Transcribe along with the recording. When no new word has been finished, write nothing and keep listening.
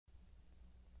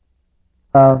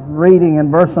Reading in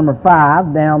verse number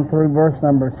 5 down through verse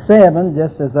number 7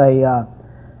 just as a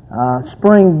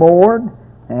springboard,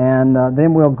 and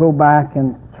then we'll go back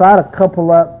and try to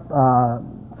couple up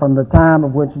from the time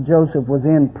of which Joseph was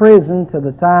in prison to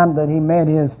the time that he met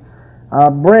his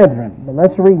brethren. But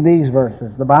let's read these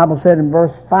verses. The Bible said in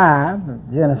verse 5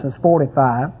 of Genesis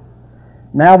 45,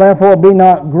 "Now therefore be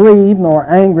not grieved nor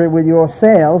angry with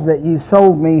yourselves that ye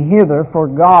sold me hither, for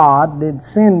God did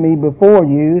send me before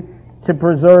you to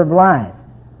preserve life.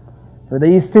 For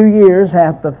these 2 years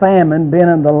hath the famine been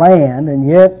in the land, and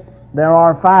yet there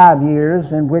are 5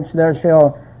 years in which there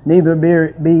shall neither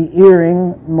be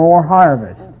earing nor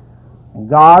harvest. And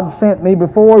God sent me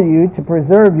before you to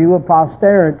preserve you a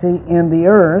posterity in the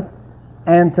earth,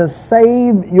 and to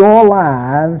save your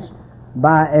lives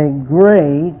by a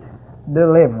great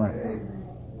deliverance."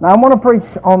 Now I want to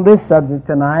preach on this subject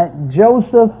tonight,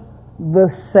 Joseph the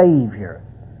Savior.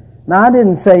 Now, I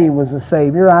didn't say he was a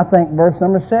Savior. I think verse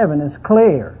number 7 is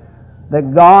clear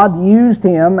that God used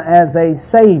him as a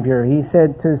Savior. He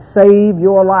said to save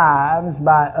your lives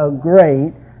by a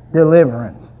great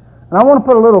deliverance. And I want to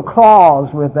put a little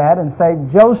clause with that and say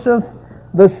Joseph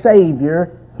the Savior,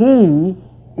 he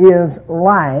is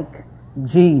like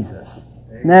Jesus.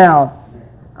 Now,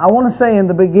 I want to say in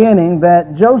the beginning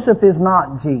that Joseph is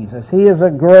not Jesus. He is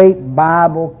a great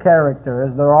Bible character,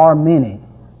 as there are many.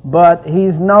 But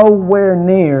he's nowhere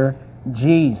near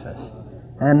Jesus.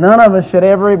 And none of us should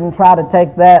ever even try to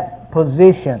take that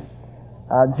position.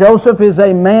 Joseph is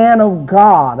a man of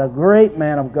God, a great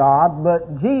man of God,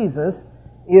 but Jesus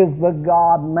is the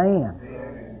God-man.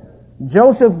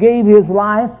 Joseph gave his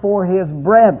life for his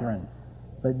brethren,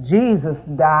 but Jesus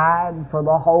died for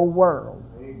the whole world.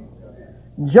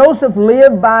 Joseph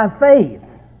lived by faith,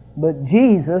 but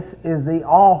Jesus is the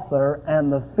author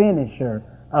and the finisher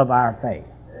of our faith.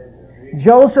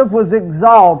 Joseph was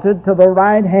exalted to the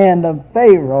right hand of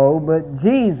Pharaoh, but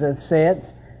Jesus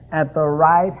sits at the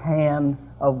right hand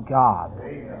of God.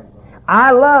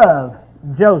 I love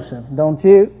Joseph, don't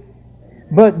you?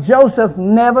 But Joseph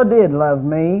never did love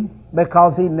me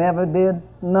because he never did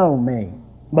know me.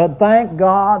 But thank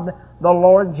God the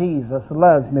Lord Jesus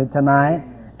loves me tonight,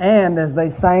 and as they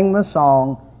sang the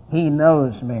song, He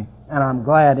knows me, and I'm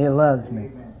glad He loves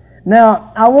me.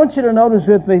 Now, I want you to notice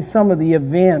with me some of the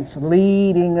events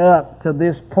leading up to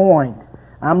this point.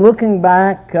 I'm looking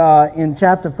back in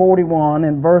chapter 41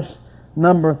 and verse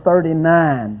number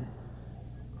 39.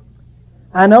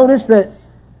 I notice that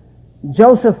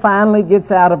Joseph finally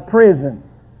gets out of prison,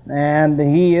 and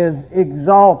he is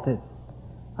exalted.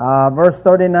 Verse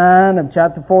 39 of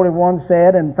chapter 41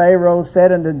 said, "And Pharaoh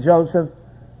said unto Joseph,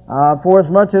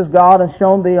 Forasmuch as God hath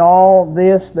shown thee all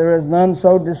this, there is none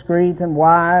so discreet and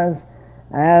wise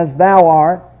as thou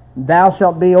art. Thou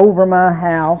shalt be over my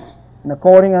house, and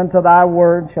according unto thy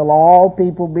word shall all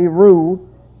people be ruled.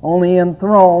 Only in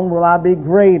throne will I be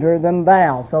greater than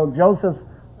thou." So Joseph's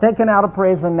taken out of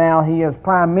prison now. He is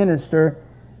prime minister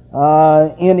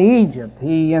in Egypt.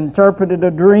 He interpreted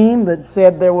a dream that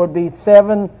said there would be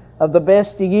 7 of the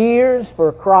best years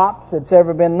for crops that's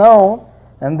ever been known.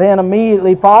 And then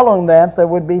immediately following that, there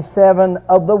would be 7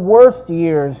 of the worst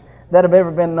years that have ever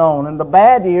been known. And the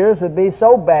bad years would be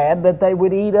so bad that they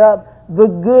would eat up the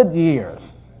good years.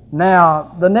 Now,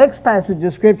 the next passage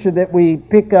of Scripture that we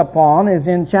pick up on is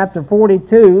in chapter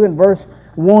 42 and verse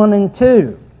 1 and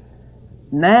 2.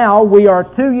 "Now we are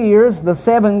 2 years, the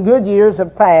 7 good years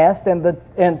have passed,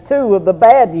 and 2 of the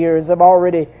bad years have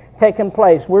already taken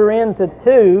place." We're into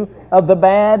 2 of the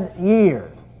bad years.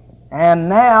 And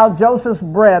now Joseph's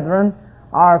brethren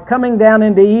are coming down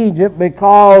into Egypt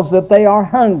because that they are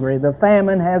hungry. The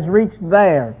famine has reached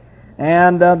there.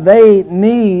 And they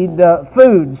need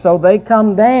food, so they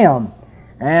come down.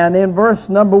 And in verse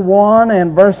number 1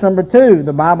 and verse number 2,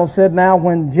 the Bible said, "Now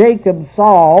when Jacob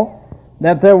saw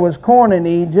that there was corn in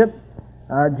Egypt,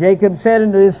 Jacob said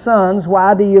unto his sons,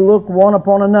 Why do you look one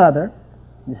upon another?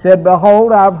 He said,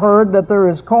 Behold, I've heard that there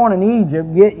is corn in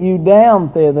Egypt. Get you down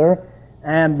thither,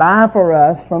 and buy for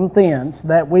us from thence,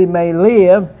 that we may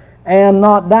live and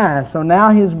not die." So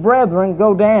now his brethren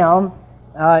go down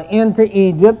into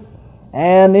Egypt,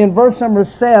 and in verse number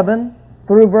 7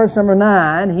 through verse number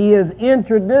 9, he is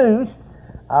introduced,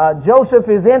 Joseph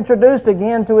is introduced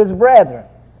again to his brethren.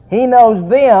 He knows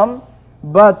them,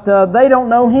 but they don't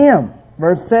know him.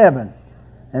 Verse 7,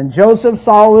 "And Joseph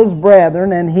saw his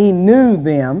brethren, and he knew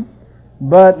them,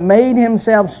 but made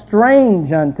himself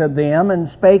strange unto them, and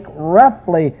spake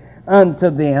roughly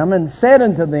unto them, and said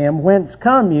unto them, Whence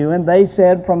come you? And they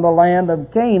said, From the land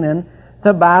of Canaan,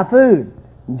 to buy food.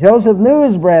 Joseph knew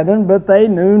his brethren, but they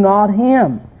knew not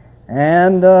him.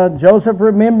 And Joseph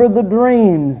remembered the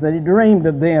dreams that he dreamed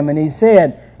of them, and he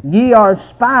said, "Ye are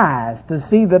spies, to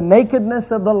see the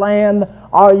nakedness of the land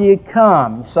are ye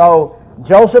come." So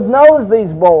Joseph knows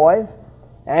these boys,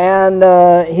 and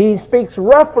he speaks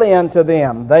roughly unto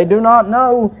them. They do not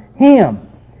know him.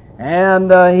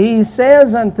 And he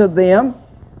says unto them,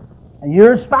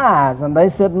 "You're spies." And they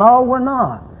said, "No, we're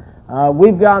not.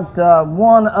 We've got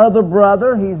one other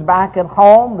brother. He's back at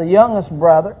home, the youngest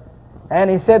brother." And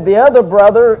he said, "The other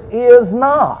brother is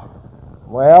not."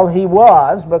 Well, he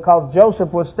was, because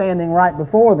Joseph was standing right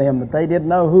before them, but they didn't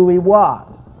know who he was.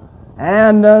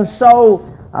 And so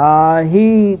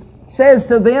he says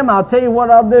to them, "I'll tell you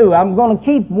what I'll do. I'm going to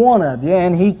keep one of you."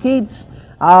 And he keeps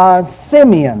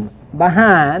Simeon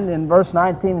behind in verse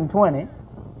 19 and 20.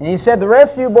 And he said, "The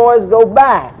rest of you boys go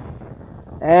back."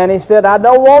 And he said, "I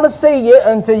don't want to see you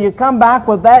until you come back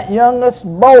with that youngest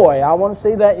boy. I want to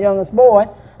see that youngest boy.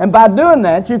 And by doing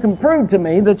that, you can prove to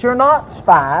me that you're not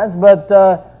spies, but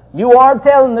you are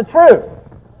telling the truth."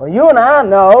 Well, you and I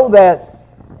know that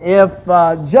if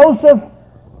Joseph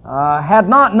had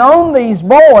not known these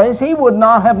boys, he would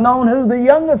not have known who the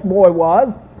youngest boy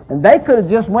was. And they could have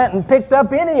just went and picked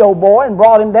up any old boy and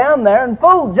brought him down there and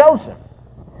fooled Joseph.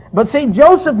 But see,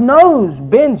 Joseph knows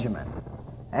Benjamin.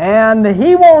 And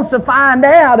he wants to find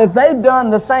out if they've done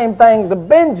the same thing to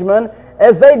Benjamin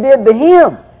as they did to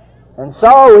him. And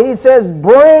so he says,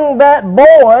 "Bring that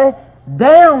boy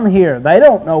down here." They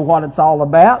don't know what it's all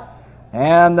about.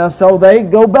 And so they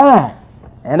go back.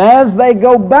 And as they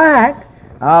go back,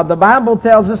 the Bible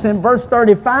tells us in verse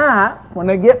 35, when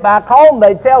they get back home,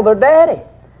 they tell their daddy.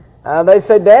 They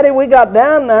say, "Daddy, we got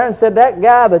down there and said that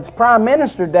guy that's prime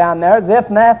minister down there,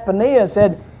 Zephnath-Paneah,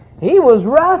 said he was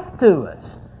rough to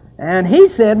us. And he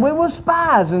said we were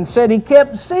spies and said he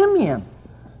kept Simeon.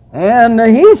 And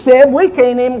he said we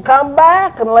can't even come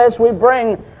back unless we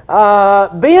bring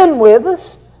Ben with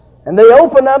us." And they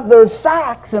open up their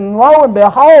sacks, and lo and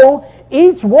behold,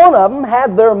 each one of them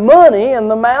had their money in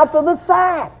the mouth of the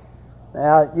sack.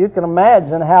 Now, you can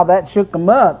imagine how that shook them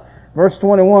up. Verse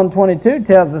 21-22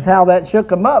 tells us how that shook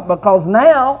them up, because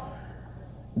now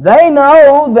they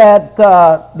know that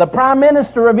the prime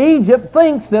minister of Egypt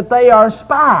thinks that they are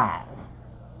spies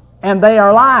and they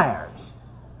are liars.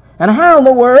 And how in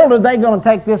the world are they going to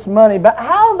take this money? But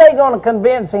how are they going to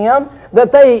convince him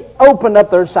that they opened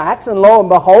up their sacks and lo and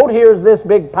behold, here's this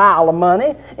big pile of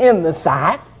money in the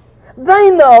sack? They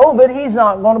know that he's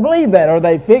not going to believe that, or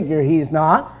they figure he's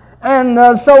not.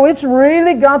 And so it's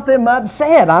really got them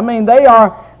upset. I mean,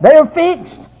 they're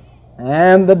fixed.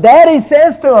 And the daddy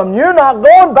says to him, "You're not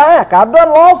going back. I've done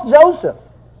lost Joseph.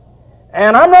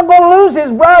 And I'm not going to lose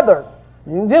his brother.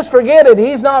 You can just forget it.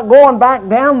 He's not going back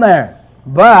down there."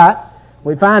 But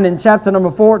we find in chapter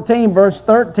number 14, verse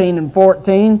 13 and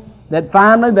 14, that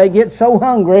finally they get so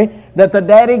hungry that the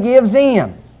daddy gives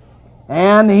in.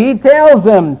 And he tells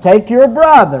them, "Take your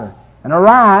brother and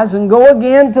arise and go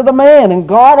again to the man, and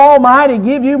God Almighty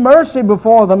give you mercy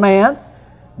before the man,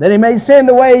 that he may send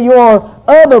away your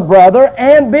other brother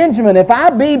and Benjamin. If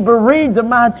I be bereaved of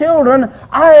my children,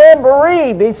 I am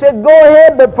bereaved." He said, "Go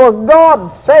ahead, but for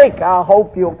God's sake, I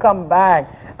hope you'll come back.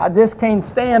 I just can't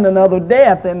stand another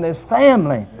death in this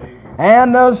family."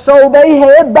 And so they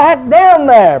head back down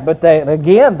there. But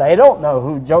they don't know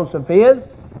who Joseph is.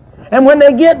 And when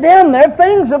they get down there,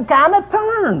 things have kind of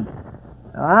turned.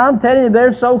 I'm telling you,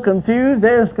 they're so confused.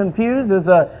 They're as confused as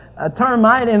a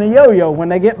termite in a yo-yo. When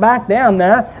they get back down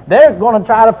there, they're going to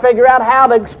try to figure out how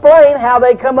to explain how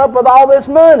they come up with all this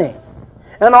money.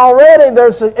 And already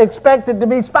they're expected to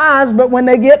be spies, but when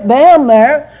they get down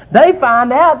there, they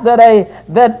find out that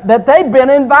they've been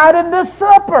invited to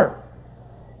supper.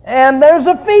 And there's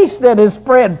a feast that is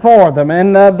spread for them,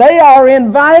 and they are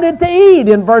invited to eat.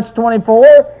 In verse 24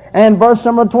 and verse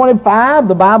number 25,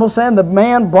 the Bible said the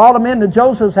man brought them into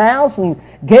Joseph's house and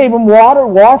gave them water,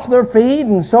 washed their feet,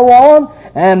 and so on,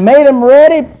 and made them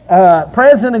ready.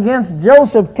 Present against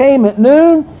Joseph came at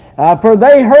noon, for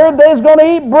they heard they was going to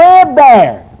eat bread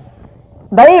there.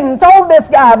 They even told this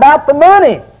guy about the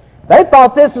money. They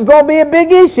thought this was going to be a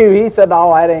big issue. He said,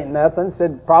 "Oh, that ain't nothing."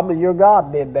 Said, "Probably your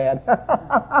God did that."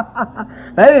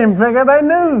 They didn't figure they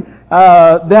knew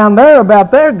down there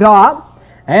about their God.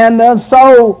 And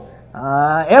so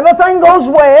everything goes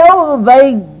well.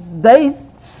 They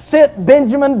sit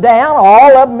Benjamin down.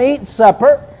 All of them eat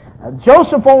supper.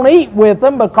 Joseph won't eat with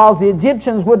them because the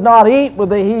Egyptians would not eat with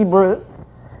the Hebrews.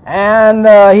 And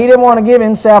he didn't want to give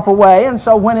himself away. And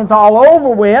so when it's all over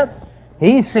with,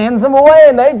 he sends them away,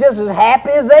 and they're just as happy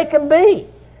as they can be.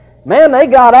 Man, they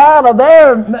got out of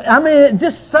there. I mean,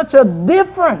 just such a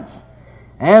difference.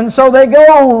 And so they go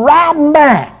on riding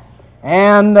back.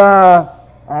 And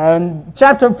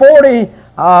chapter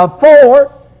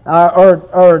 44,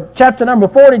 or chapter number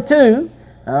 42,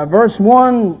 verse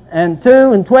 1 and 2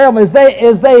 and 12, as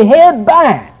they head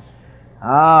back,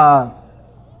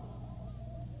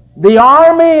 the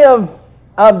army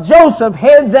of Joseph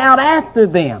heads out after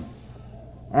them.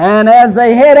 And as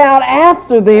they head out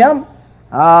after them,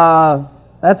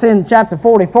 that's in chapter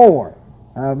 44,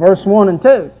 verse 1 and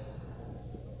 2.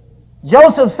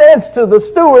 Joseph says to the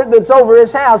steward that's over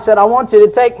his house, said, I want you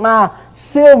to take my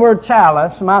silver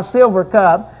chalice, my silver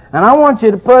cup, and I want you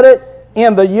to put it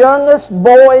in the youngest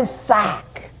boy's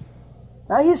sack.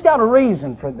 Now he's got a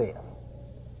reason for this.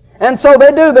 And so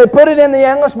they do. They put it in the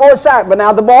youngest boy's sack. But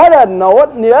now the boy doesn't know it,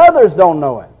 and the others don't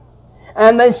know it.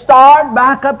 And they start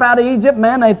back up out of Egypt.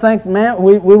 Man, they think, man,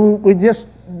 we just,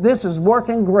 this is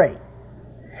working great.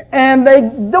 And they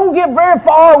don't get very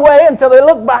far away until they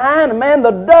look behind, and man,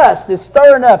 the dust is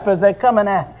stirring up as they're coming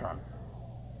after them.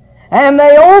 And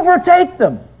they overtake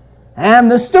them.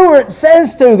 And the steward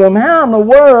says to them, how in the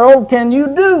world can you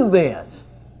do this?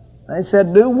 They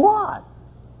said, do what?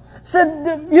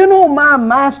 Said, you know my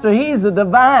master, he's a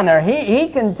diviner. He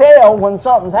can tell when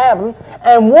something's happening.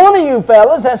 And one of you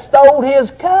fellas has stole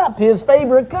his cup, his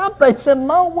favorite cup. They said,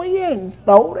 no, we ain't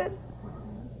stole it.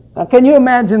 Now, can you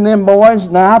imagine them boys?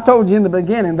 Now, I told you in the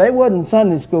beginning, they wasn't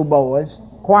Sunday school boys,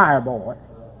 choir boys.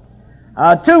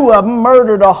 Two of them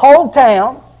murdered a whole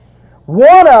town.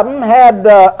 One of them had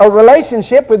a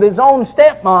relationship with his own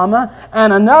stepmama,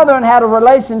 and another one had a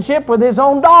relationship with his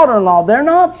own daughter-in-law. They're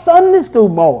not Sunday school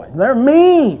boys. They're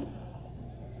mean.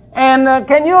 And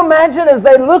can you imagine as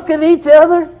they look at each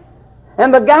other,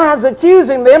 and the guy's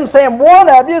accusing them, saying, one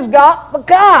of you's got the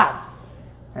cup.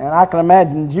 And I can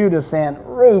imagine Judah saying,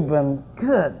 Reuben,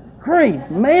 good grief,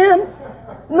 man,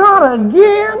 not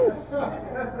again.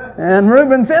 And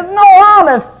Reuben says, no,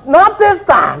 honest, not this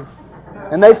time.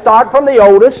 And they start from the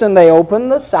oldest, and they open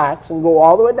the sacks and go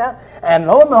all the way down. And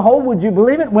lo and behold, would you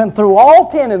believe it, went through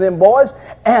all 10 of them boys,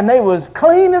 and they was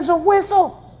clean as a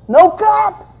whistle. No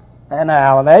cup. And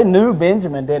now they knew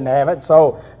Benjamin didn't have it,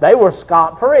 so they were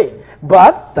scot-free.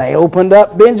 But they opened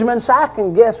up Benjamin's sack,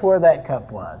 and guess where that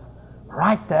cup was?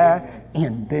 Right there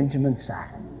in Benjamin's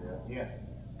sack.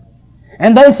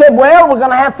 And they said, well, we're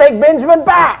going to have to take Benjamin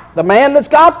back. The man that's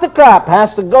got the cup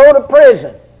has to go to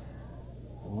prison.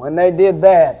 When they did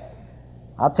that,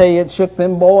 I'll tell you, it shook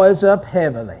them boys up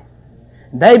heavily.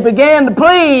 They began to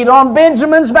plead on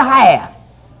Benjamin's behalf.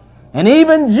 And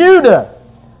even Judah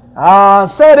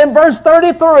said in verse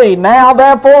 33, now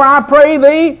therefore I pray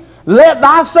thee, let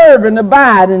thy servant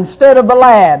abide instead of the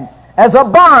lad, as a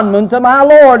bondman to my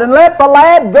Lord, and let the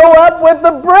lad go up with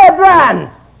the brethren.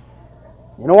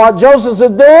 You know what Joseph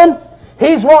is doing?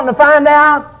 He's wanting to find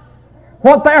out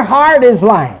what their heart is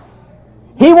like.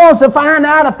 He wants to find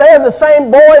out if they're the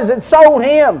same boys that sold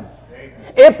him.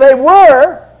 If they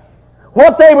were,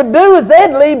 what they would do is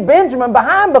they'd leave Benjamin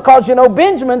behind, because, you know,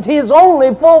 Benjamin's his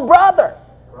only full brother.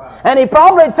 And he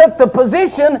probably took the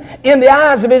position in the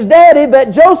eyes of his daddy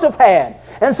that Joseph had.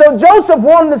 And so Joseph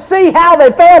wanted to see how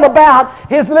they felt about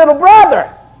his little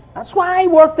brother. That's why he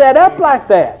worked that up like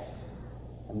that.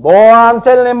 And boy, I'm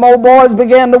telling them old boys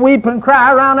began to weep and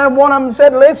cry around there. One of them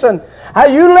said, listen,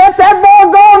 you let that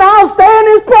boy go and I'll stay in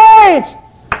his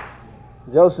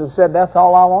place. Joseph said, that's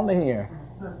all I want to hear.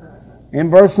 In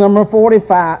verse number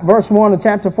 45, verse 1 of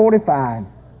chapter 45.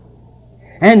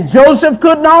 And Joseph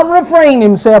could not refrain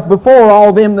himself before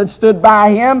all them that stood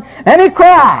by him, and he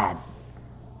cried,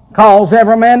 cause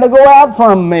every man to go out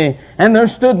from me. And there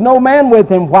stood no man with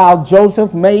him, while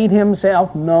Joseph made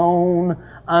himself known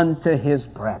unto his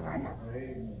brethren.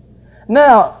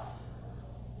 Now,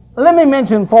 let me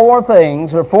mention four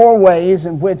things, or four ways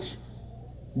in which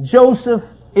Joseph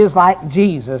is like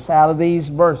Jesus out of these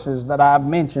verses that I've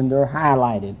mentioned or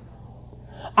highlighted.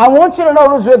 I want you to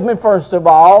notice with me, first of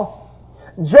all,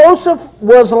 Joseph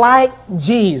was like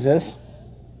Jesus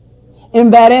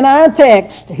in that in our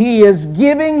text, he is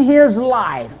giving his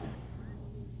life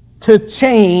to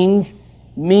change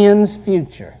men's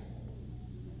future.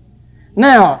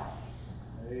 Now,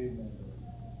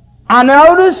 I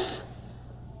notice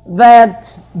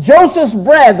that Joseph's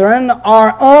brethren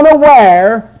are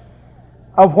unaware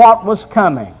of what was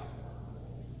coming.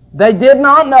 They did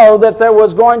not know that there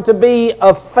was going to be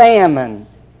a famine.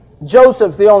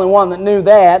 Joseph's the only one that knew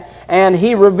that, and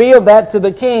he revealed that to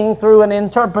the king through an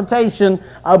interpretation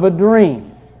of a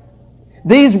dream.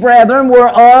 These brethren were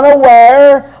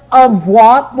unaware of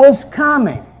what was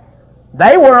coming.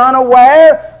 They were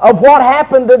unaware of what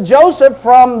happened to Joseph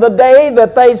from the day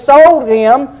that they sold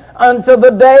him until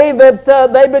the day that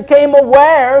they became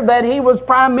aware that he was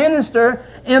prime minister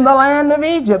in the land of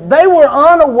Egypt. They were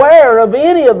unaware of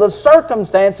any of the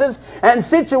circumstances and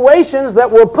situations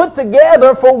that were put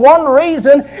together for one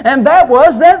reason, and that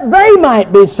was that they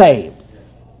might be saved.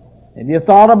 Have you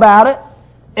thought about it?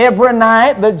 Every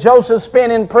night that Joseph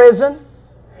spent in prison,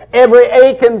 every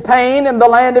ache and pain in the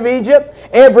land of Egypt,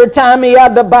 every time he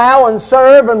had to bow and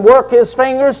serve and work his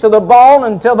fingers to the bone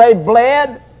until they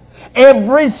bled,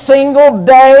 every single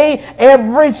day,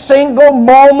 every single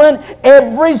moment,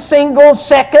 every single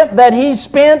second that he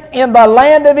spent in the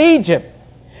land of Egypt,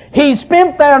 he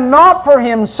spent there not for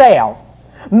himself,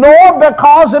 nor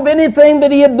because of anything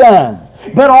that he had done,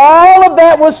 but all of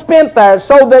that was spent there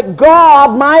so that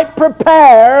God might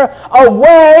prepare a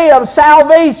way of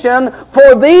salvation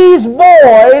for these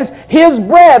boys, his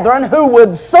brethren, who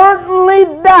would certainly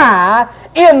die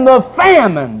in the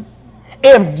famine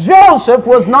if Joseph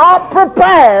was not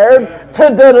prepared to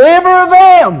deliver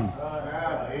them.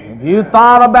 Have you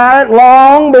thought about it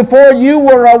long before you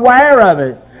were aware of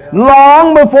it?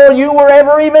 Long before you were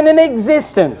ever even in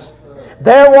existence?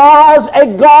 There was a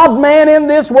God-man in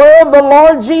this world, the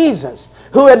Lord Jesus,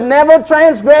 who had never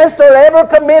transgressed or ever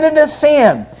committed a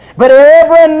sin. But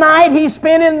every night he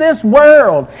spent in this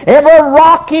world, every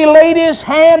rock he laid his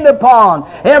hand upon,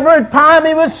 every time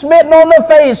he was smitten on the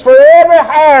face, for every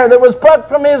hair that was plucked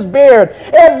from his beard,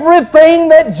 everything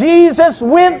that Jesus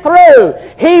went through,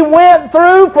 he went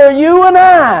through for you and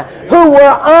I, who were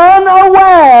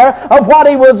unaware of what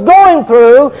he was going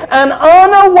through and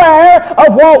unaware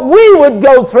of what we would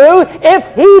go through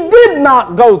if he did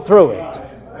not go through it.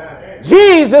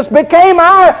 Jesus became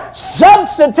our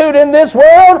substitute in this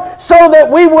world so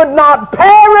that we would not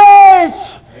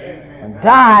perish and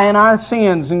die in our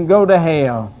sins and go to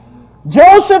hell.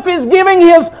 Joseph is giving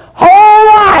his whole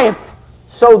life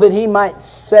so that he might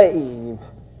save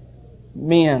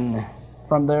men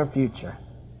from their future.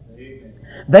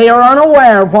 They are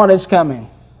unaware of what is coming.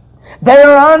 They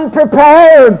are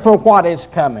unprepared for what is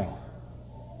coming.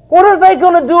 What are they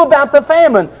going to do about the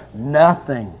famine?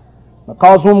 Nothing.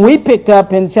 Because when we pick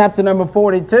up in chapter number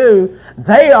 42,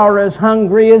 they are as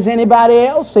hungry as anybody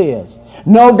else is.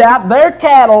 No doubt their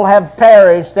cattle have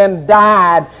perished and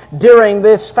died during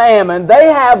this famine.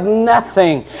 They have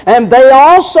nothing, and they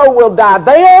also will die.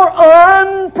 They are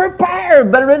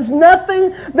unprepared. There is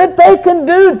nothing that they can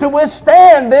do to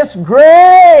withstand this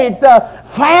great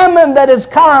famine that has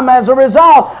come as a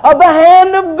result of the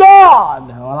hand of God.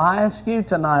 Well, I ask you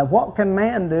tonight, what can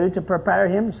man do to prepare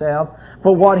himself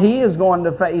for what he is going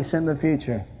to face in the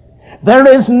future? There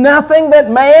is nothing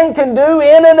that man can do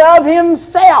in and of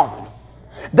himself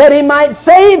that he might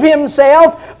save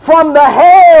himself from the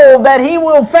hell that he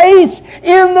will face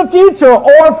in the future,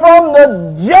 or from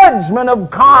the judgment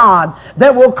of God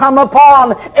that will come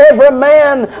upon every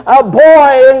man,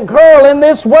 boy, and girl in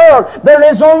this world.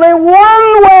 There is only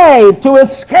one way to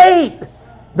escape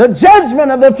the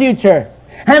judgment of the future,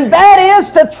 and that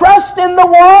is to trust in the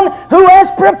one who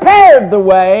has prepared the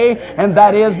way, and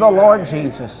that is the Lord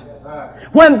Jesus.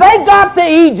 When they got to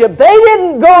Egypt, they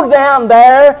didn't go down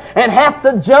there and have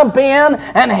to jump in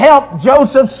and help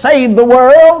Joseph save the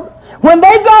world. When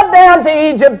they got down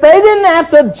to Egypt, they didn't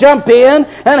have to jump in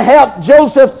and help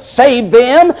Joseph save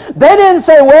them. They didn't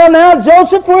say, well, now,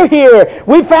 Joseph, we're here.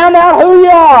 We found out who you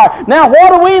are. Now,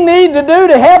 what do we need to do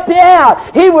to help you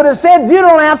out? He would have said, you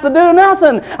don't have to do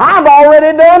nothing. I've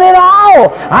already done it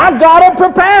all. I've got it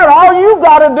prepared. All you've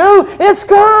got to do is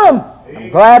come. I'm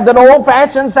glad that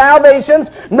old-fashioned salvation's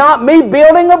not me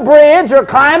building a bridge or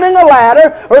climbing a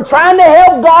ladder or trying to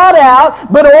help God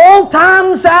out, but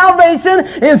old-time salvation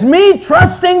is me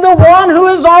trusting the one who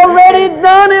has already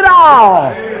done it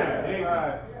all.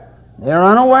 They're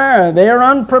unaware. They are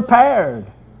unprepared.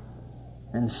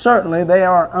 And certainly they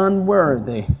are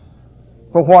unworthy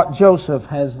for what Joseph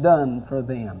has done for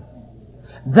them.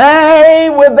 They,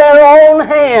 with their own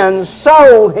hands,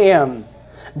 sold him.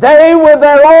 They, with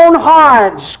their own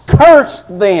hearts, cursed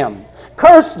them,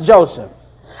 cursed Joseph.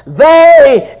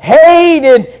 They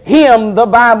hated him, the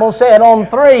Bible said, on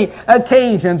 3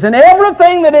 occasions. And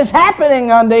everything that is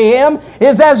happening unto him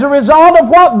is as a result of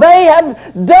what they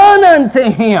have done unto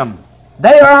him.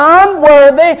 They are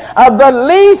unworthy of the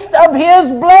least of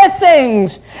his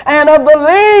blessings and of the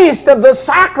least of the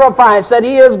sacrifice that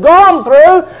he has gone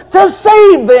through to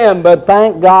save them. But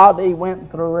thank God he went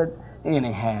through it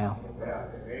anyhow.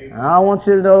 I want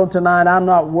you to know tonight, I'm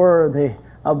not worthy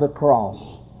of the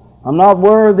cross. I'm not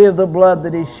worthy of the blood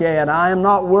that He shed. I am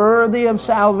not worthy of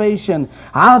salvation.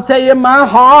 I'll tell you, my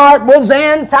heart was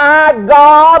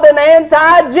anti-God and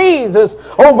anti-Jesus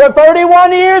over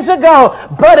 31 years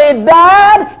ago, but it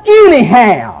died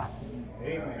anyhow.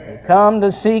 come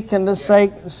to seek and to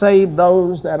save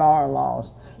those that are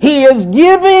lost. He is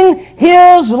giving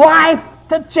His life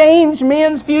to change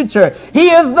men's future. He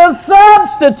is the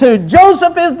substitute.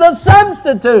 Joseph is the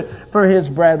substitute for his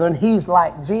brethren. He's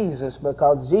like Jesus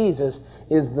because Jesus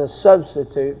is the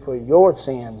substitute for your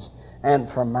sins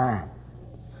and for mine.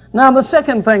 Now, the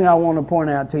second thing I want to point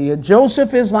out to you,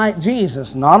 Joseph is like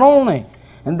Jesus, not only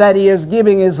in that he is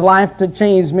giving his life to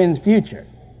change men's future,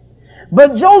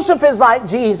 but Joseph is like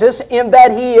Jesus in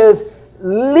that he is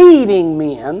leading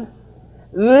men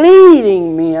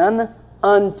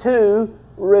unto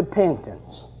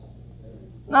repentance.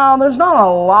 Now, there's not a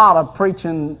lot of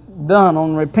preaching done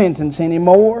on repentance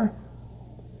anymore.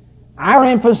 Our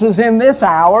emphasis in this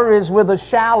hour is with a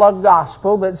shallow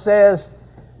gospel that says,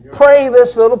 pray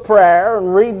this little prayer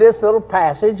and read this little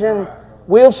passage and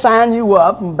we'll sign you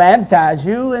up and baptize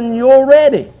you and you're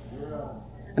ready.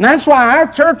 And that's why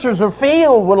our churches are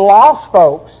filled with lost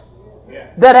folks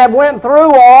that have went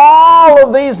through all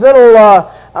of these little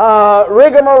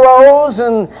rigmaroles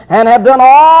and have done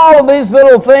all of these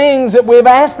little things that we've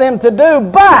asked them to do,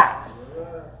 but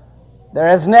there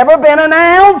has never been an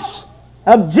ounce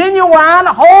of genuine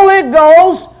Holy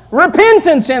Ghost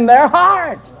repentance in their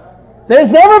heart.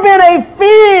 There's never been a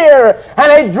fear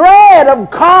and a dread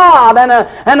of God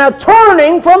and a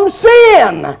turning from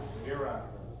sin.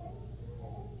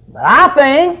 But I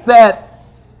think that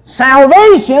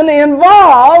salvation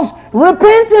involves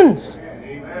repentance.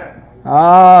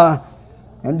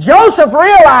 And Joseph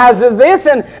realizes this,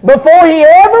 and before he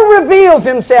ever reveals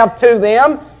himself to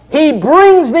them, he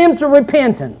brings them to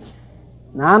repentance.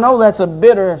 Now, I know that's a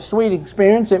bittersweet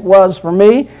experience. It was for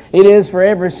me. It is for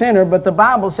every sinner. But the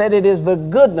Bible said it is the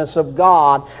goodness of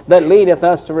God that leadeth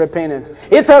us to repentance.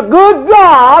 It's a good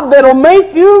God that'll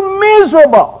make you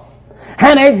miserable.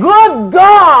 And a good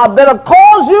God that'll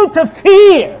cause you to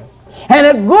fear. And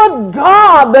a good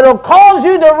God that'll cause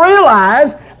you to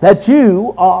realize that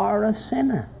you are a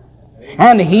sinner.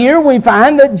 And here we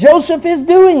find that Joseph is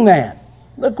doing that.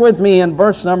 Look with me in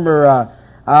verse number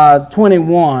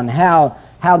 21,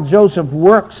 how Joseph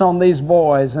works on these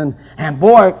boys. And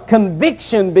boy,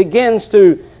 conviction begins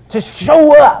to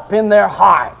show up in their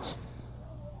hearts.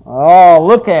 Oh,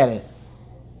 look at it.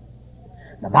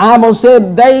 The Bible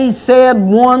said, they said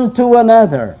one to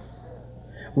another,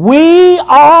 we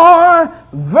are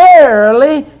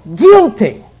verily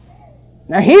guilty.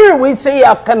 Now here we see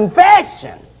a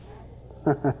confession.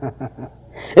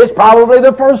 It's probably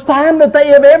the first time that they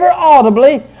have ever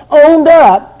audibly owned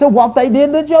up to what they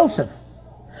did to Joseph.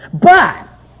 But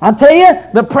I tell you,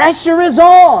 the pressure is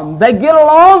on. They get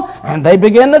along and they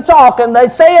begin to talk and they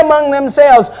say among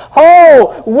themselves,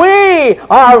 oh, we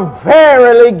are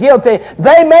verily guilty.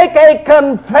 They make a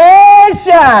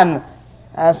confession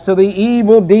as to the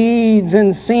evil deeds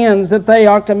and sins that they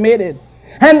are committed.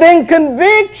 And then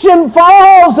conviction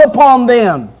falls upon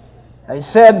them. They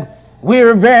said, we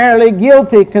are verily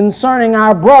guilty concerning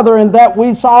our brother in that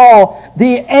we saw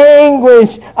the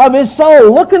anguish of his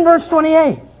soul. Look in verse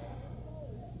 28.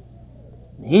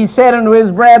 He said unto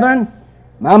his brethren,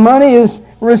 my money is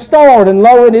restored, and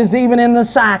lo, it is even in the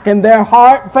sack. And their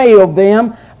heart failed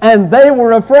them, and they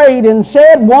were afraid, and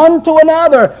said one to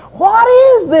another, what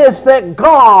is this that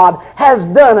God has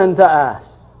done unto us?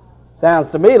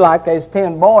 Sounds to me like there's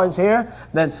 10 boys here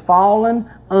that's fallen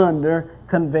under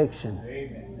conviction.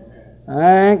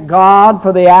 Thank God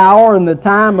for the hour and the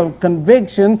time of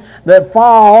conviction that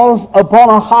falls upon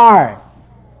a heart.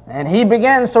 And he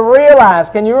begins to realize,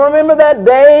 can you remember that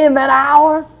day and that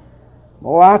hour?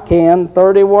 Oh, I can.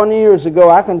 31 years ago,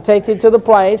 I can take you to the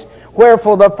place where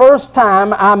for the first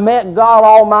time I met God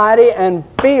Almighty and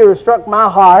fear struck my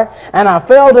heart, and I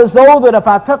felt as though that if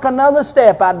I took another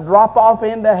step, I'd drop off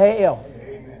into hell.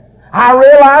 I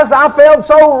realized I felt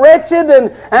so wretched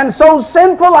and so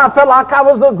sinful, I felt like I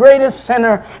was the greatest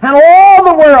sinner in all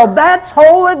the world. That's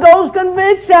Holy Ghost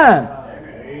conviction.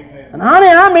 And honey,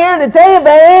 I'm here to tell you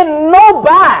there ain't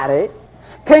nobody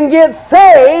can get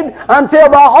saved until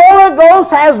the Holy Ghost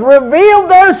has revealed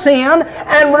their sin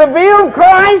and revealed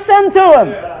Christ unto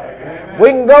them. We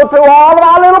can go through all of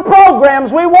our little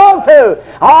programs we want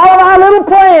to, all of our little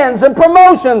plans and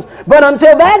promotions, but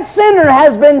until that sinner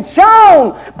has been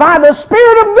shown by the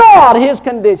Spirit of God his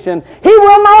condition, he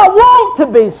will not want to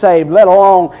be saved, let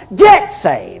alone get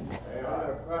saved.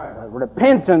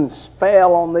 Repentance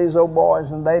fell on these old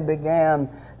boys and they began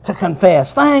to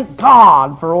confess. Thank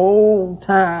God for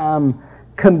old-time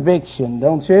conviction,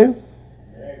 don't you?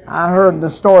 I heard the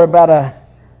story about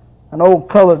an old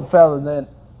colored fellow that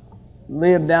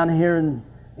lived down here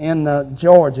in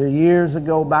Georgia years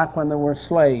ago, back when there were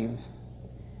slaves.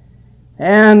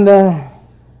 And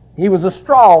He was a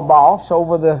straw boss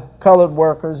over the colored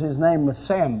workers. His name was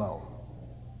Sambo.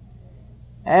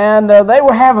 And they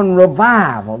were having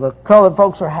revival. The colored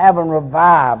folks were having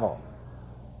revival.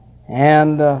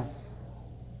 And the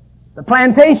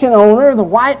plantation owner, the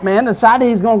white man, decided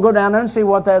he's going to go down there and see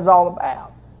what that's all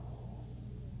about.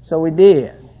 So he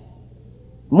did.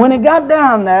 When he got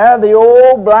down there, the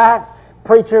old black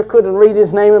preacher couldn't read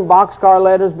his name in boxcar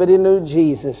letters, but he knew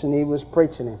Jesus, and he was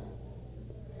preaching him.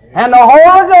 And the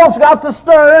Holy Ghost got to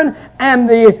stirring, and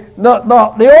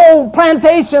the old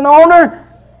plantation owner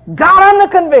got under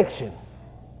conviction.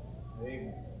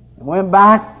 Went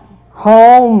back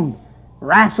home,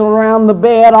 wrestled around the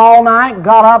bed all night,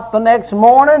 got up the next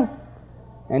morning,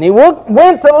 and he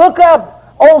went to look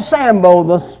up old Sambo,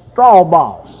 the straw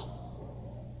boss.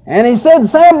 And he said,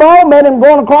 Sambo, met him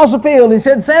going across the field. He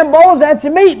said, Sambo, was at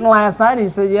your meeting last night? He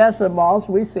said, yes, sir, boss,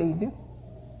 we seen you.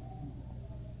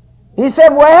 He said,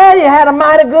 well, you had a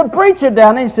mighty good preacher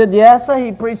down there. He said, yes, sir,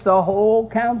 he preached the whole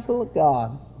counsel of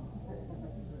God.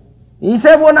 He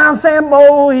said, well, now,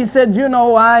 Sambo, he said, you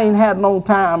know, I ain't had no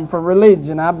time for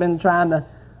religion. I've been trying to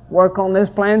work on this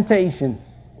plantation.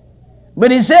 But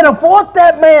he said, if what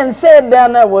that man said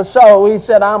down there was so, he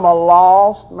said, I'm a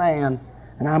lost man,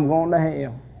 and I'm going to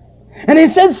hell. And he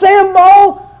said,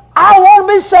 Sambo, I want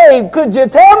to be saved. Could you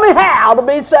tell me how to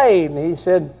be saved? And he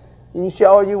said, you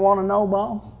sure you want to know,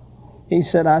 boss? He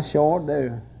said, I sure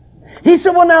do. He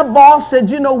said, well, now, boss, said,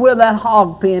 you know where that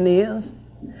hog pen is?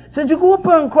 Said, you go up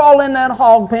there and crawl in that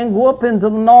hog pen, go up into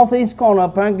the northeast corner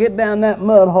up there and get down that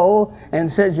mud hole,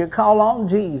 and said, you call on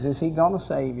Jesus, He's going to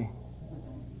save you.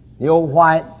 The old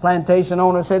white plantation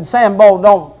owner said, Sambo,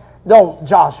 don't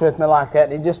josh with me like that.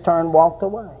 And he just turned and walked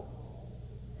away.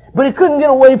 But he couldn't get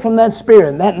away from that spirit.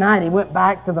 And that night he went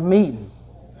back to the meeting.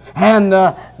 And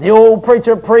the old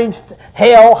preacher preached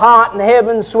hell hot and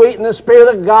heaven sweet, and the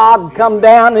Spirit of God come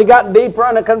down, and he got deeper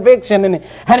under conviction.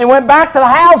 And he went back to the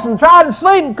house and tried to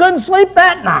sleep and couldn't sleep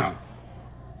that night.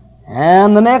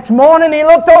 And the next morning he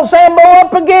looked old Sambo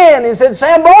up again. He said,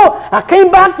 Sambo, I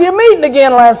came back to your meeting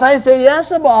again last night. He said, yes,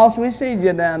 sir, boss, we seen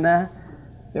you down there.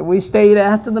 He said, we stayed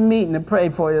after the meeting and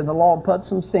prayed for you. The Lord put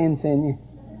some sense in you.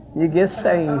 You get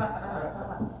saved.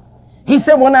 He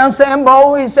said, well, now,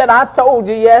 Sambo, he said, I told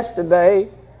you yesterday.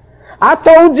 I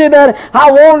told you that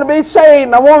I wanted to be saved,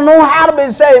 and I want to know how to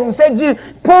be saved. He said, you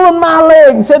pulling my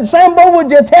leg. He said, Sambo, would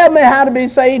you tell me how to be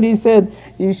saved? He said,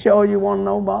 you sure you want to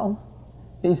know, boss?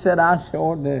 He said, I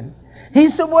sure do. He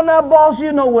said, well, now, boss,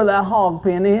 you know where that hog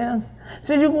pen is. He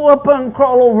said, you go up and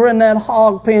crawl over in that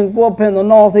hog pen, go up in the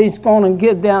northeast corner and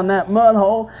get down that mud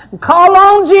hole and call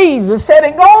on Jesus. Said,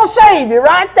 He's going to save you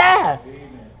right there.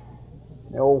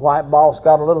 The old white boss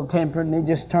got a little tempered, and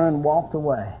he just turned and walked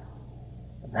away.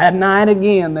 That night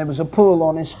again, there was a pull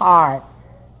on his heart.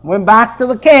 Went back to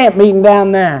the camp meeting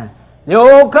down there. The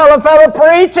old colored fellow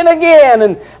preaching again,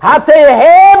 and I tell you,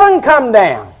 heaven come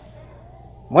down.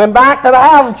 Went back to the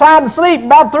house and tried to sleep.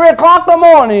 About 3 o'clock in the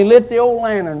morning, he lit the old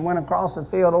lantern, went across the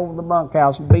field over the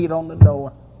bunkhouse and beat on the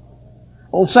door.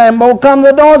 Old Sambo come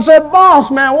to the door and said, boss,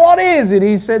 man, what is it?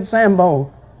 He said,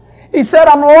 Sambo. He said,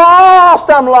 I'm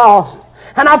lost.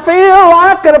 And I feel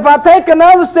like that if I take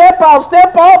another step, I'll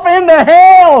step off into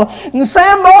hell. And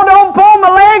Sambo, don't pull my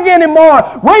leg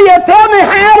anymore. Will you tell me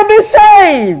how to be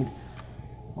saved?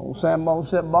 Old Sambo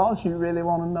said, boss, you really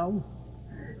want to know?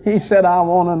 He said, I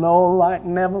want to know like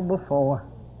never before.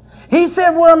 He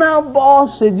said, well, now,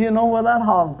 boss, said, you know where that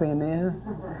hog pen is?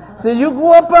 Said, you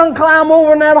go up and climb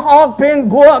over in that hog pen,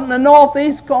 go up in the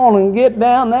northeast corner and get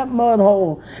down that mud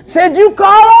hole. Said, you call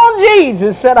on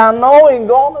Jesus. Said, I know He's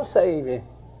going to save you.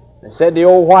 They said the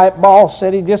old white boss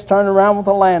said he just turned around with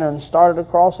a lantern and started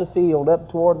across the field up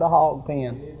toward the hog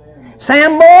pen.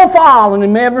 Sambo followed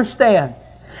him every step.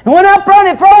 He went up there and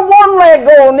he threw one leg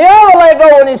over and the other leg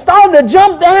over, and he started to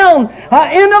jump down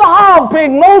into the hog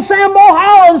pen. And old Sambo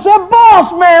hollered and said,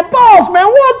 boss man,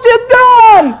 what you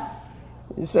done?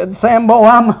 He said, Sambo,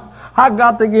 I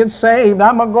got to get saved.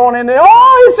 I'm going in there.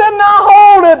 Oh, he said, now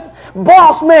hold it,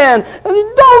 boss man.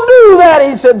 Don't do that.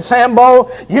 He said, Sambo,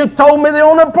 you told me the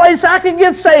only place I could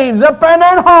get saved is up there in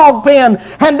that hog pen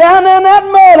and down in that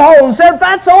mud hole. He said, if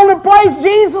that's the only place,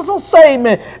 Jesus will save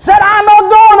me. Said, I'm not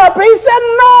going up. He said,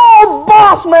 no,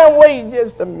 boss man, wait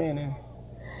just a minute.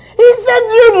 He said,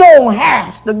 you don't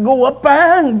have to go up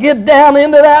there and get down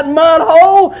into that mud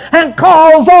hole and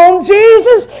call on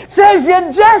Jesus. Says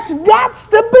you just got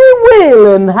to be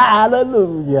willing.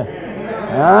 Hallelujah.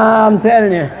 I'm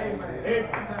telling you.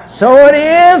 So it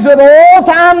is with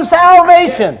old-time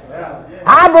salvation.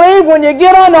 I believe when you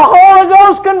get on the Holy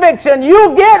Ghost conviction,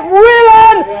 you get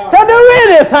willing to do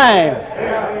anything.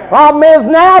 Problem is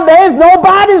nowadays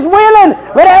nobody's willing,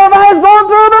 but everybody's going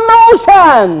through the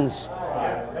motions.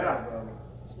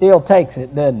 Still takes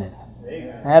it, doesn't it?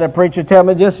 I had a preacher tell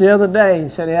me just the other day, he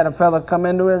said he had a fellow come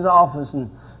into his office and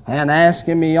asked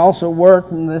him, he also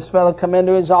worked, and this fellow come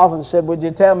into his office and said, would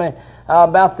you tell me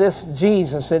about this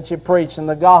Jesus that you preach in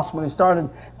the gospel? He started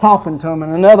talking to him,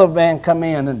 and another man come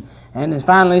in, and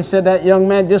finally he said that young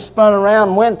man just spun around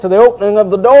and went to the opening of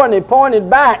the door, and he pointed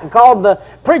back and called the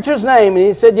preacher's name, and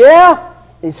he said, yeah?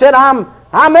 He said,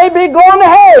 I may be going to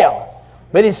hell,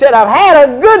 but he said, I've had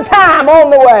a good time on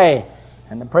the way.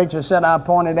 And the preacher said, I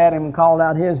pointed at him and called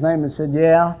out his name and said,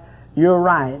 yeah, you're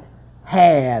right,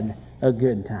 had a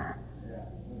good time.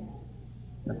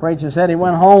 The preacher said he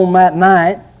went home that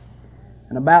night,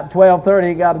 and about 12:30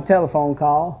 he got a telephone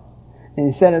call.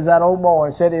 And he said, it's that old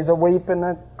boy. He said he's a-weeping,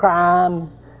 a-crying.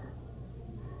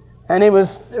 And he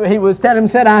was telling him,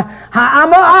 said, I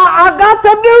got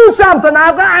to do something.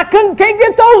 I can't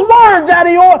get those words out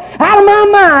of my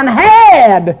mind.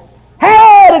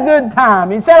 Had a good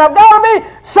time. He said, I've got to be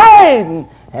saved.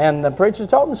 And the preacher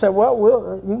told him, said,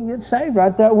 well, you can get saved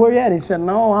right there where you're at. He said,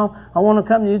 no, I want to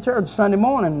come to your church Sunday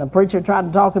morning. And the preacher tried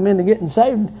to talk him into getting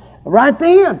saved right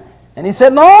then. And he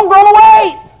said, no, I'm going to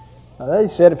wait. Well, he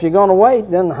said, if you're going to wait,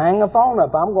 then hang the phone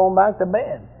up. I'm going back to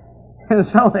bed. And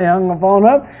so they hung the phone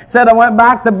up. Said I went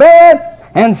back to bed.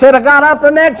 And said I got up the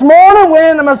next morning,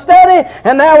 went into my study,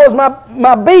 and there was my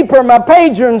beeper, my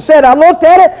pager, and said I looked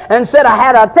at it, and said I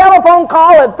had a telephone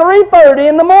call at 3:30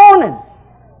 in the morning.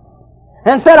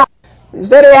 And he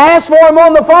said he asked for him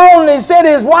on the phone, and he said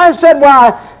his wife said,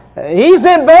 well, he's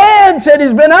in bed, said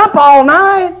he's been up all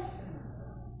night.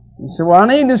 He said, well, I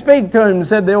need to speak to him. And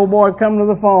said the old boy come to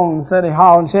the phone, and said he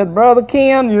hollered and said, Brother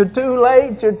Ken, you're too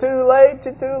late, you're too late,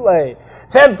 you're too late.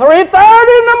 Said 3:30 in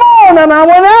the morning, I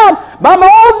went out by my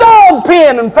old dog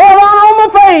pen and fell on my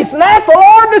face and asked the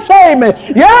Lord to save me.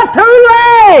 You're too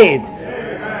late.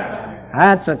 Amen.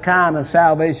 That's the kind of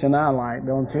salvation I like,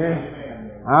 don't you?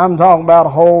 I'm talking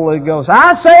about Holy Ghost.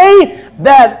 I say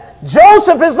that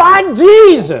Joseph is like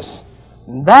Jesus,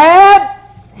 that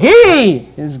he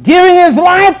is giving his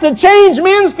life to change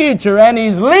men's future, and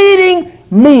he's leading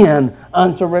men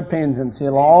unto repentance.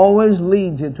 He'll always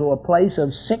lead you to a place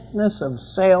of sickness, of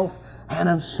self, and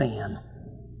of sin.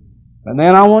 And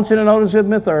then I want you to notice with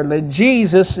me thirdly,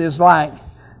 Joseph is like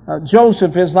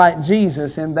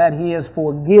Jesus in that he is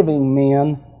forgiving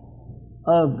men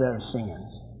of their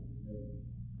sins.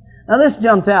 Now this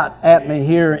jumped out at me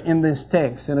here in this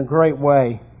text in a great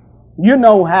way. You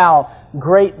know how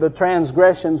great the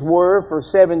transgressions were for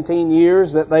 17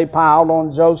 years that they piled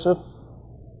on Joseph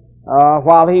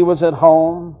while he was at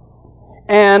home.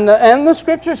 And the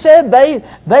Scripture said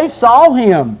they saw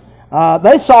him.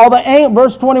 They saw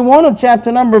verse 21 of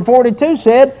chapter number 42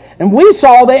 said, and we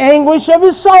saw the anguish of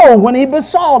his soul when he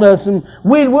besought us, and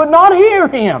we would not hear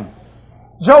him.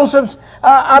 Joseph's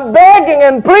begging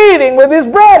and pleading with his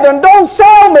brethren, don't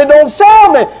sell me, don't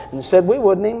sell me. And he said we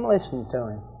wouldn't even listen to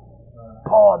him.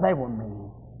 Boy, they were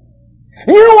mean.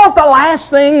 And you know what the last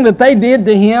thing that they did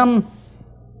to him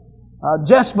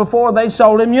just before they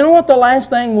sold him? You know what the last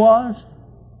thing was?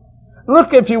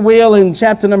 Look, if you will, in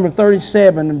chapter number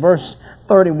 37 and verse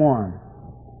 31.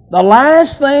 The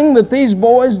last thing that these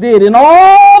boys did in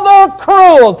all their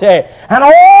cruelty and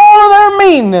all of their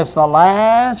meanness, the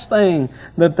last thing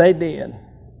that they did.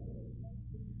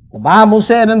 The Bible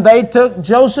said, and they took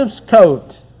Joseph's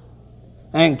coat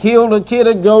and killed a kid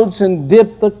of goats and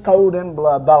dipped the coat in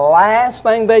blood. The last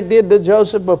thing they did to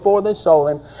Joseph before they sold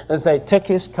him is they took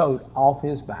his coat off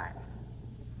his back.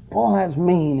 Boy, that's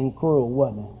mean and cruel,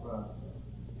 wasn't it?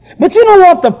 But you know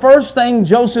what the first thing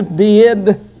Joseph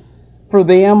did for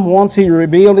them once he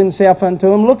revealed himself unto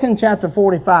them? Look in chapter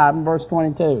 45 and verse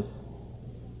 22.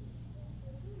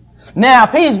 Now,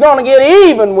 if he's going to get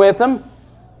even with them,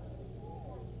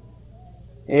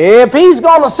 if he's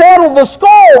going to settle the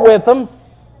score with them,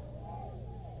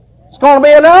 it's going to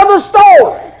be another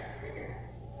story.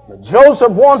 But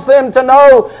Joseph wants them to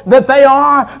know that they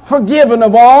are forgiven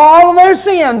of all of their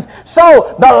sins.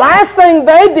 So the last thing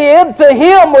they did to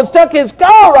him was took his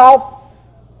coat off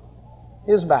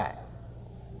his back.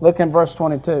 Look in verse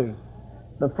 22.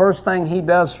 The first thing he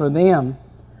does for them,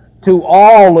 to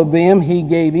all of them, he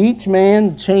gave each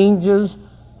man changes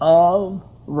of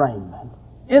raiment.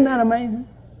 Isn't that amazing?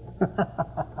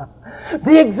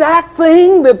 The exact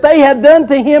thing that they had done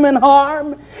to him in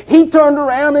harm, he turned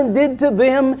around and did to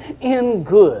them in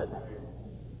good.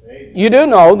 You do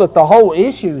know that the whole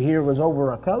issue here was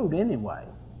over a coat anyway.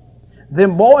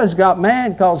 Them boys got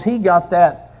mad because he got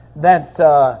that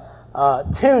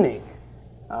tunic,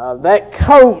 that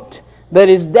coat that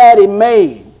his daddy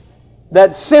made.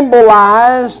 that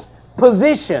symbolized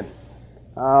position,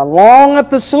 long at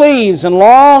the sleeves and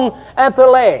long at the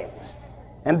legs.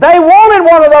 And they wanted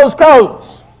one of those coats.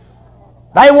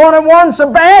 They wanted one so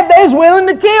bad they was willing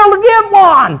to kill to get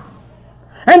one.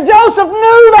 And Joseph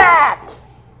knew that.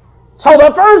 So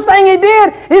the first thing he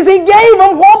did is he gave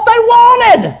them what they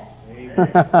wanted.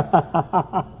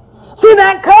 See,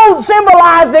 that coat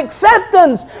symbolized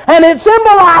acceptance, and it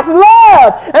symbolized love.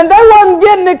 And they wasn't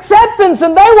getting acceptance,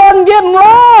 and they wasn't getting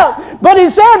love. But he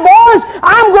said, boys,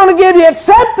 I'm going to give you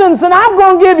acceptance, and I'm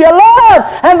going to give you love.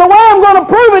 And the way I'm going to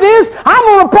prove it is, I'm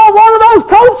going to put one of those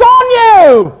coats on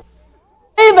you.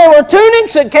 See, there were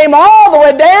tunics that came all the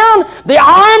way down, the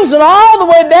arms and all the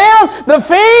way down, the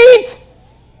feet.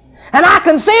 And I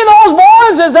can see those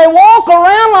boys as they walk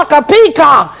around like a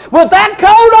peacock with that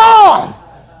coat on,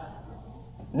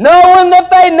 knowing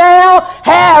that they now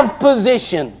have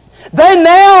position. They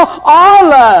now are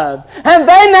loved. And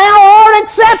they now are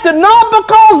accepted, not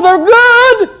because they're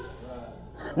good,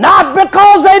 not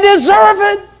because they deserve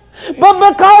it, but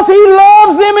because He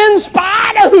loves them in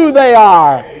spite of who they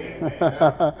are.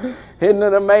 Isn't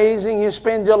it amazing? You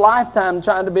spend your lifetime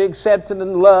trying to be accepted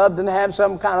and loved and have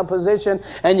some kind of position,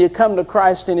 and you come to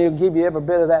Christ and He'll give you every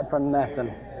bit of that for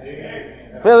nothing.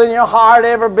 Filling your heart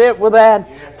every bit with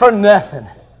that for nothing.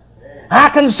 I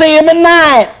can see him at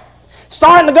night,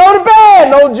 starting to go to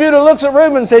bed. And old Judah looks at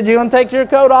Reuben and said, "You going to take your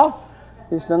coat off?"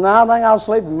 He said, "No, I think I'll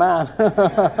sleep in mine."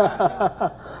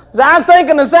 So I was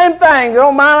thinking the same thing.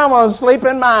 Don't mind, I'm going to sleep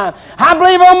in mine. I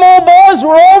believe them old boys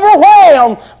were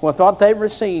overwhelmed with what they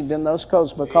received in those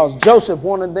coats, because Joseph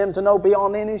wanted them to know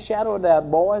beyond any shadow of doubt,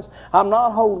 boys, I'm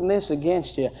not holding this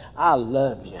against you. I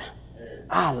love you.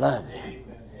 I love you.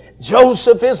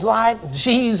 Joseph is like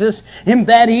Jesus in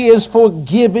that he is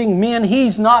forgiving men.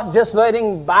 He's not just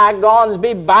letting bygones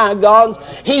be bygones.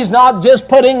 He's not just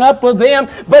putting up with them,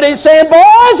 but he's saying, boys,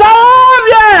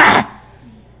 I love you.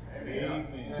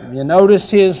 You notice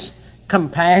his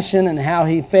compassion and how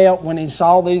he felt when he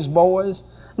saw these boys?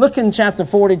 Look in chapter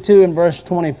 42 and verse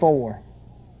 24.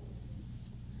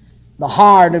 The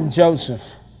heart of Joseph.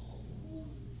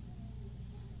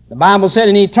 The Bible said,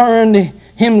 and he turned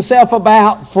himself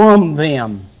about from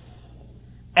them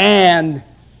and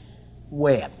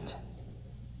wept.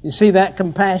 You see that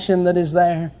compassion that is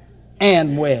there?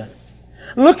 And wept.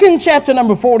 Look in chapter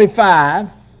number 45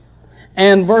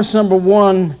 and verse number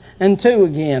 1 and 2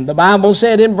 again. The Bible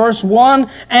said in verse 1,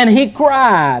 and he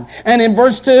cried. And in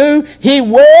verse 2, he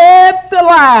wept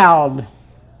aloud.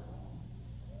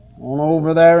 On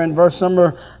over there in verse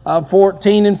number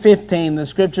 14 and 15, the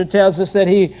Scripture tells us that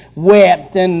he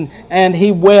wept and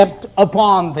he wept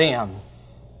upon them.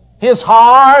 His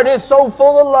heart is so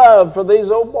full of love for these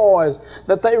old boys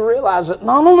that they realize that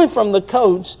not only from the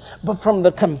coats, but from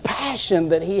the compassion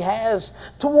that he has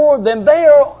toward them.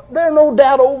 They're no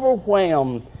doubt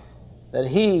overwhelmed that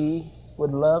he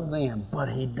would love them, but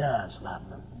he does love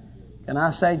them. Can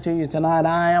I say to you tonight,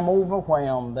 I am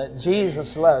overwhelmed that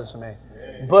Jesus loves me.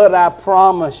 But I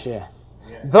promise you,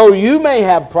 though you may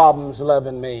have problems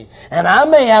loving me, and I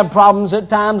may have problems at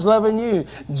times loving you,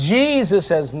 Jesus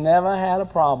has never had a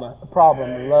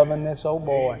problem loving this old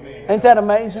boy. Ain't that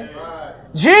amazing?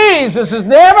 Jesus has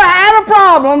never had a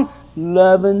problem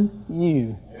loving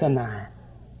you tonight.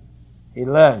 He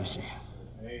loves you.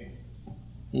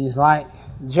 He's like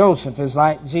Joseph is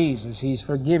like Jesus. He's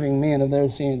forgiving men of their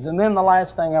sins. And then the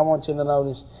last thing I want you to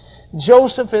notice,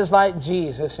 Joseph is like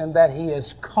Jesus in that he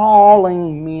is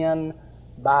calling men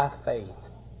by faith.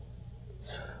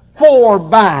 For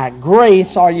by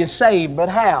grace are you saved, but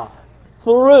how?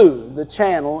 Through, the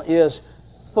channel is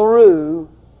through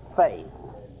faith.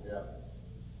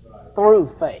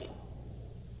 Through faith.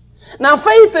 Now,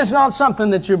 faith is not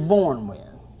something that you're born with.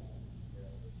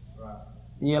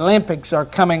 The Olympics are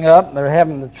coming up. They're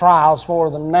having the trials for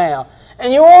them now.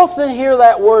 And you often hear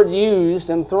that word used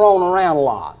and thrown around a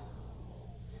lot.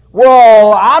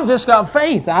 Well, I've just got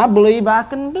faith. I believe I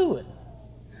can do it.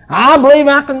 I believe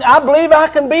I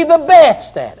can be the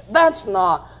best at it. That's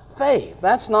not faith.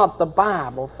 That's not the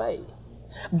Bible faith.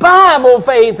 Bible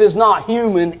faith is not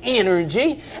human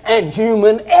energy and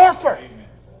human effort.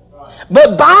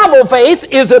 But Bible faith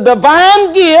is a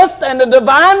divine gift and a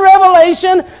divine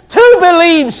revelation to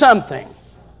believe something.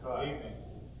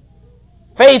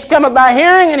 Faith cometh by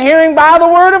hearing, and hearing by the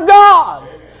Word of God.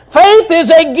 Faith is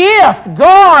a gift.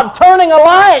 God turning a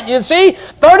light. You see,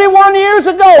 31 years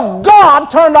ago, God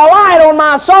turned a light on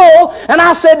my soul, and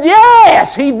I said,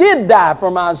 yes, He did die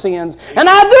for my sins. And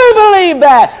I do believe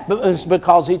that. But it's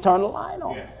because He turned a light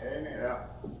on.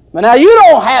 But now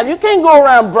you can't go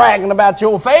around bragging about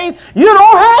your faith. You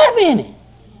don't have any.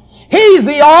 He's He's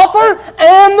the author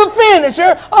and the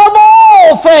finisher of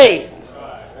all faith.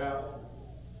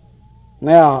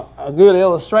 Now, a good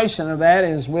illustration of that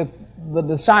is with the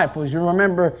disciples. You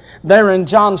remember there in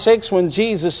John 6 when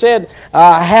Jesus said,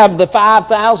 have the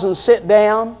 5,000 sit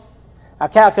down. I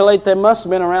calculate there must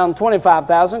have been around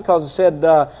 25,000 because it said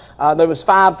there was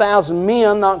 5,000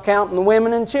 men, not counting the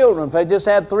women and children. If they just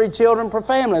had 3 children per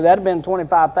family, that would have been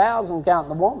 25,000 counting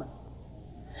the woman.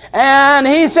 And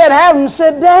He said, have them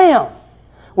sit down.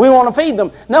 We want to feed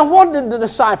them. Now what did the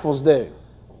disciples do?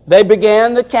 They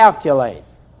began to calculate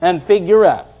and figure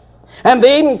out. And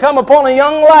they even come upon a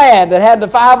young lad that had the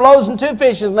 5 loaves and 2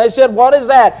 fishes. And they said, what is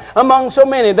that among so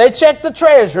many? They checked the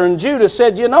treasure, and Judas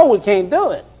said, we can't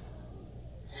do it.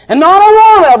 And not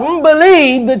a one of them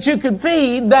believed that you could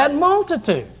feed that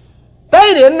multitude.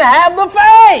 They didn't have the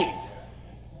faith.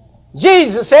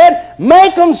 Jesus said,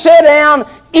 make them sit down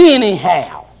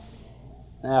anyhow.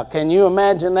 Now, can you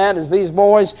imagine that as these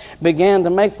boys began to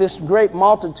make this great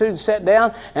multitude sit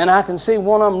down, and I can see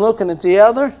one of them looking at the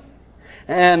other,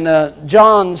 and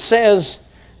John says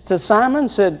to Simon,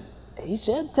 he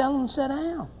said, tell them to sit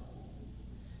down.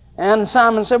 And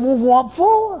Simon said, well, what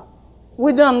for?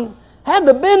 We done had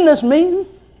the business meeting,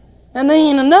 and they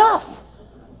ain't enough.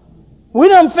 We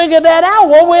done figured that out.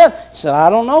 He said,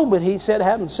 I don't know, but He said,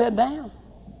 have them sit down.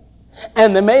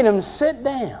 And they made them sit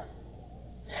down.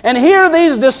 And here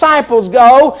these disciples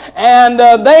go, and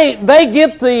they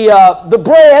get the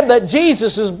bread that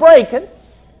Jesus is breaking,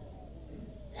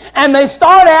 and they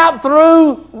start out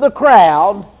through the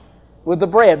crowd with the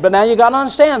bread. But now you got to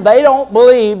understand, they don't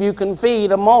believe you can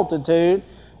feed a multitude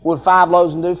with 5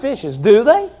 loaves and 2 fishes, do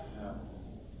they?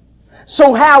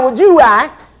 So how would you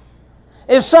act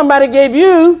if somebody gave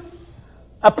you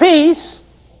a piece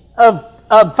of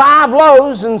 5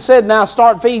 loaves and said, now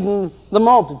start feeding the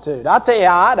multitude? I'll tell you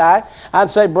how I'd act. I'd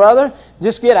say, brother,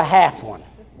 just get a half one.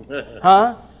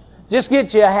 Huh? Just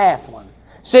get you a half one.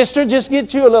 Sister, just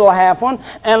get you a little half one.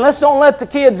 And let's don't let the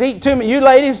kids eat too much. You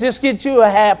ladies, just get you a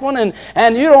half one.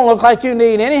 And you don't look like you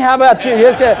need any. How about you?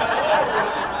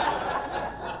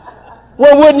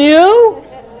 Well, wouldn't you?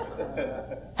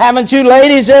 Haven't you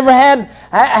ladies ever had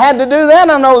to do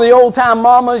that? I know the old-time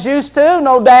mamas used to,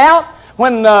 no doubt.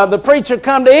 When the preacher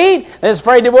come to eat, they was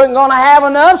afraid they wasn't going to have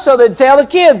enough, so they'd tell the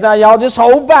kids, now y'all just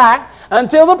hold back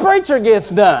until the preacher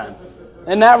gets done.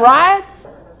 Isn't that right?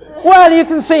 Well, you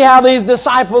can see how these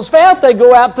disciples felt. They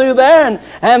go out through there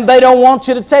and they don't want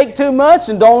you to take too much,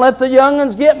 and don't let the young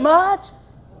ones get much.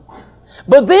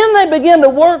 But then they begin to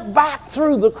work back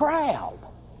through the crowd.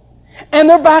 And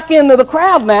they're back into the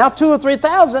crowd now, 2,000 or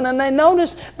 3,000, and they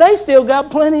notice they still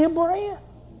got plenty of bread.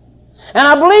 And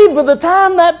I believe by the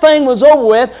time that thing was over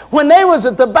with, when they was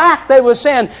at the back, they were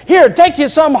saying, here, take you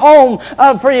some home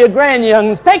for your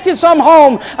grandyoungins. Take you some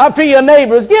home for your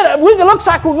neighbors. It looks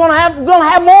like we're going to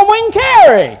have more we can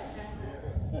carry.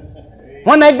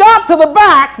 When they got to the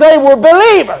back, they were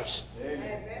believers.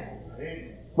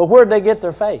 But where'd they get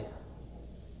their faith?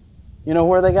 You know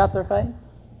where they got their faith?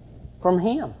 From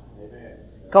Him.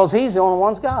 Because He's the only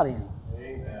one that's got Him.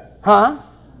 Huh?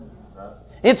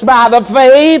 It's by the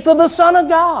faith of the Son of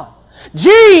God.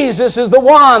 Jesus is the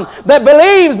one that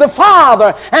believes the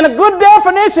Father. And a good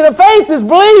definition of faith is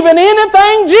believing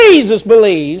anything Jesus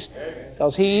believes.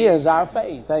 Because He is our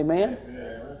faith. Amen?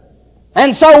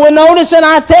 And so we notice in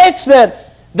our text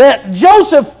that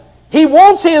Joseph, he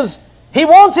wants his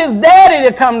daddy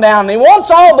to come down. He wants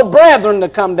all the brethren to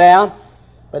come down.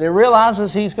 But he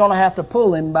realizes he's going to have to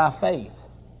pull him by faith.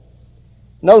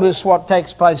 Notice what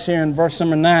takes place here in verse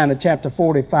number 9 of chapter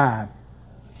 45.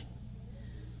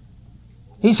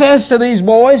 He says to these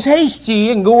boys, haste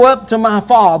ye and go up to my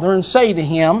father and say to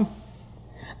him,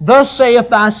 thus saith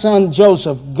thy son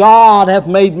Joseph, God hath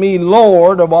made me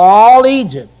Lord of all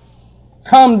Egypt.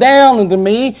 Come down unto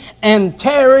me and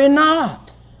tarry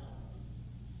not.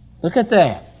 Look at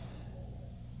that.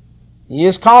 He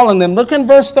is calling them. Look in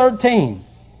verse 13.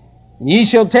 And ye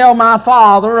shall tell my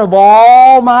father of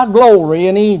all my glory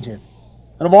in Egypt,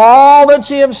 and of all that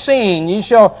ye have seen. Ye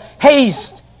shall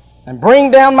haste and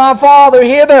bring down my father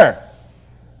hither.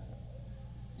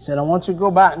 He said, I want you to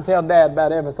go back and tell Dad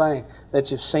about everything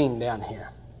that you've seen down here.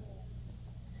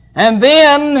 And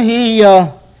then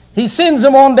he sends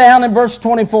them on down in verse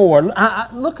 24.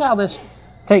 Look how this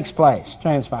takes place,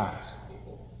 transpires.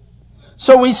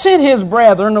 So he sent his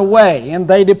brethren away, and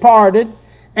they departed.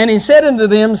 And he said unto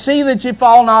them, see that ye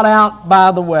fall not out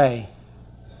by the way.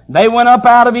 They went up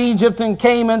out of Egypt and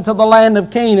came into the land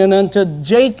of Canaan unto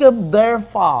Jacob their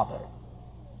father,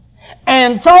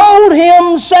 and told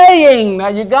him, saying, now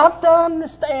you got to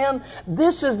understand,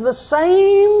 this is the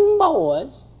same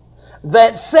boys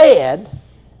that said,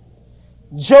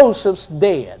 Joseph's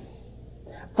dead.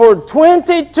 For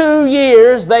 22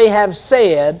 years they have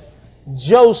said,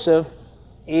 Joseph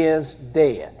is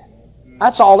dead.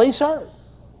 That's all he's heard.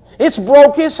 It's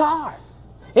broke his heart.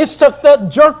 It's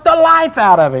jerked the life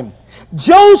out of him.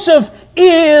 Joseph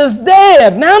is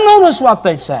dead. Now notice what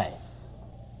they say.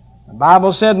 The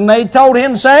Bible said, and they told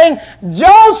him, saying,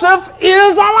 Joseph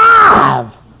is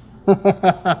alive.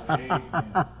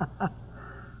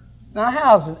 Now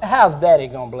how's Daddy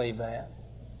going to believe that?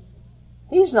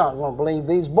 He's not going to believe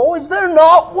these boys. They're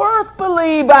not worth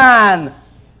believing.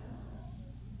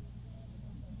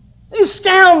 These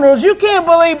scoundrels, you can't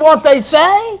believe what they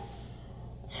say.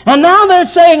 And now they're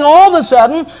saying all of a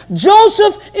sudden,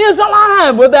 Joseph is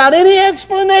alive without any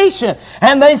explanation.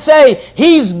 And they say,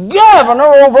 he's governor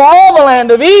over all the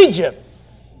land of Egypt.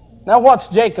 Now what's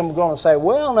Jacob going to say?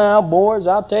 Well now, boys,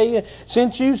 I'll tell you,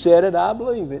 since you said it, I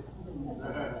believe it.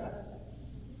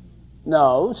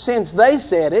 No, since they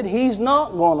said it, he's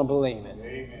not going to believe it.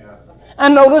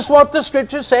 And notice what the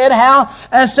Scripture said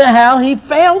as to how he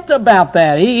felt about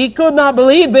that. He could not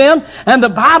believe them. And the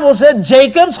Bible said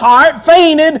Jacob's heart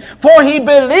fainted, for he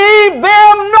believed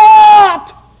them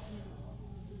not.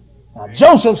 Now,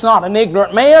 Joseph's not an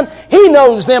ignorant man. He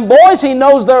knows them boys. He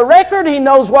knows their record. He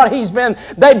knows what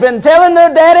they've been telling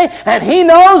their daddy. And he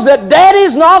knows that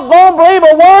daddy's not going to believe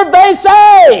a word they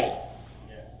say.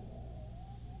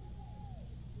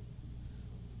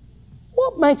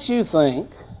 What makes you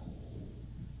think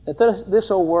that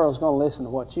this old world's going to listen to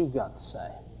what you've got to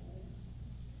say?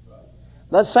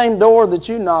 That same door that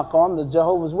you knock on, the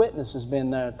Jehovah's Witness has been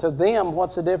there. To them,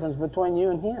 what's the difference between you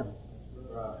and him?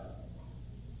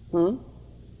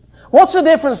 What's the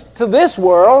difference to this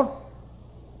world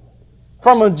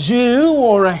from a Jew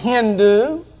or a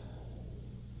Hindu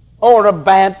or a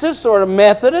Baptist or a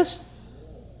Methodist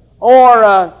or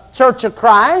a Church of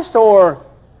Christ or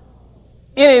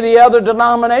any of the other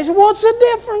denominations? What's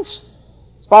the difference?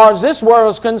 As far as this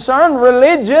world is concerned,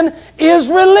 religion is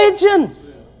religion.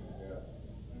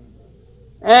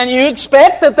 And you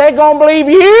expect that they're going to believe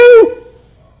you?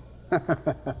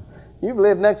 You've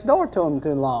lived next door to them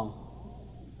too long.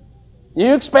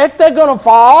 You expect they're going to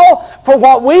fall for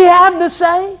what we have to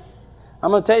say?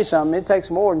 I'm going to tell you something. It takes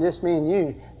more than just me and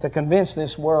you to convince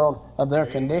this world of their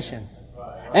condition.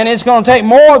 And it's going to take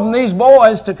more than these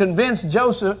boys to convince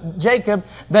Jacob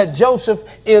that Joseph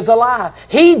is alive.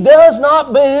 He does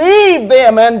not believe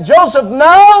them, and Joseph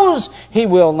knows he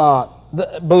will not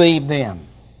believe them.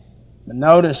 But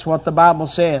notice what the Bible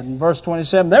said in verse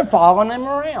 27. They're following him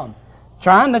around,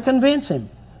 trying to convince him.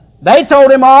 They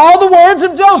told him all the words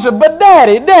of Joseph. But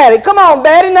Daddy, come on,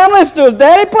 Daddy, now listen to us.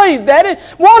 Daddy, please, Daddy,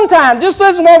 one time, just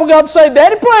listen to what we've got to say.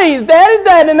 Daddy, please,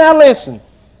 Daddy, now listen.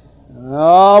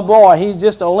 Oh boy, he's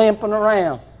just a limping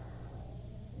around.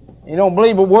 He don't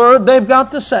believe a word they've got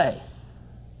to say.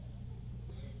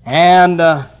 And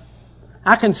I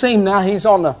can see him now. He's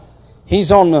in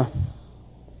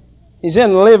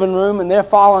the living room, and they're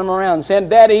following him around, saying,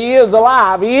 "Daddy, he is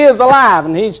alive. He is alive."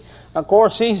 And he's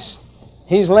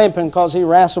limping because he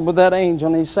wrestled with that angel,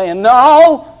 and he's saying,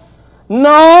 "No,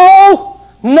 no,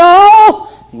 no."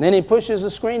 And then he pushes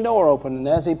the screen door open. And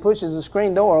as he pushes the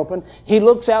screen door open, he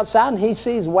looks outside and he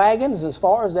sees wagons as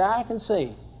far as the eye can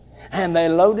see. And they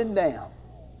loaded down.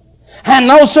 And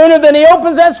no sooner than he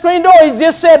opens that screen door, he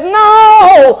just said,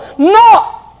 "No!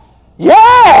 No!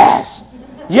 Yes!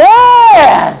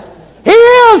 Yes! He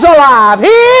is alive! He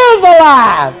is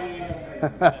alive!"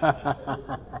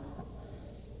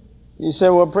 You say,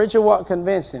 "Well, preacher, what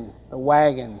convinced him?" The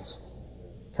wagons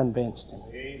convinced him.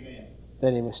 Amen.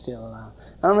 That he was still alive.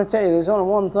 I'm going to tell you, there's only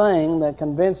one thing that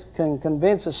can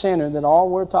convince a sinner that all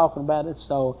we're talking about is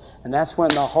so, and that's when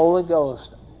the Holy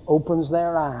Ghost opens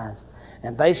their eyes.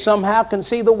 And they somehow can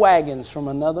see the wagons from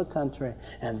another country,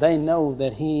 and they know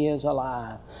that He is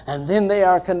alive. And then they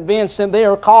are convinced, and they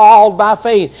are called by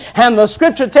faith. And the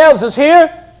Scripture tells us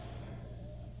here,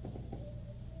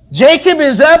 Jacob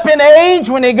is up in age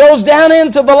when he goes down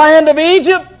into the land of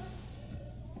Egypt.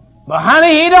 But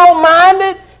honey, he don't mind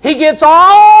it. He gets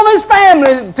all his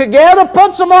family together,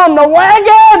 puts them on the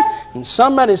wagon, and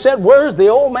somebody said, "Where's the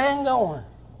old man going?"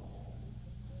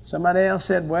 Somebody else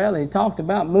said, "Well, he talked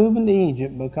about moving to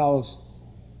Egypt because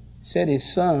he said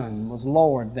his son was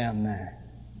Lord down there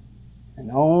and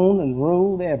owned and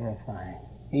ruled everything.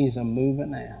 He's a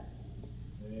moving out."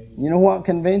 You know what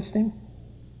convinced him?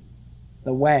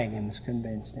 The wagons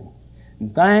convinced him.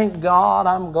 And thank God,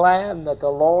 I'm glad that the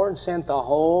Lord sent the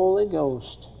Holy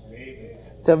Ghost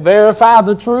to verify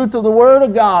the truth of the Word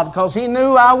of God, because He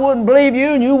knew I wouldn't believe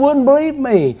you and you wouldn't believe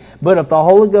me. But if the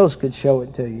Holy Ghost could show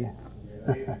it to you.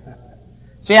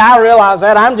 See, I realize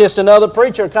that I'm just another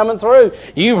preacher coming through.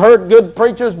 You've heard good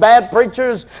preachers, bad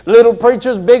preachers, little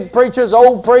preachers, big preachers,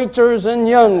 old preachers, and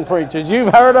young preachers.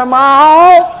 You've heard them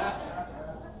all.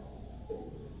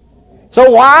 So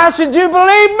why should you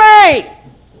believe me?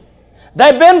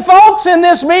 There have been folks in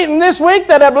this meeting this week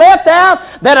that have left out,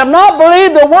 that have not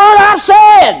believed the word I've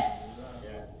said.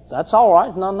 That's all right.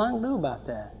 There's nothing I can do about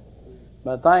that.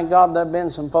 But thank God there have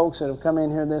been some folks that have come in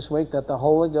here this week that the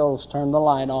Holy Ghost turned the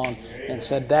light on and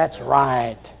said, that's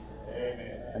right.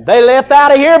 And they left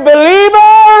out of here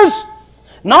believers,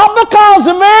 not because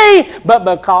of me, but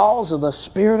because of the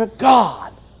Spirit of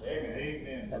God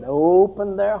that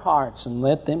opened their hearts and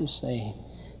let them see.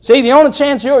 See, the only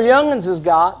chance your young'uns has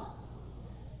got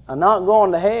of not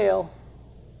going to hell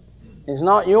is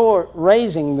not your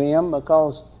raising them,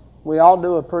 because we all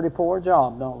do a pretty poor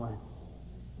job, don't we?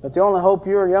 But the only hope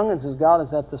your young'uns has got is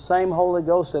that the same Holy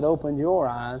Ghost that opened your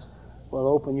eyes will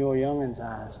open your young'uns'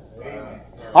 eyes.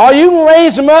 Or you can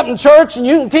raise them up in church and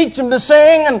you can teach them to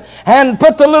sing and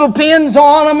put the little pins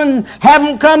on them and have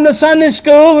them come to Sunday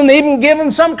school and even give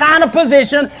them some kind of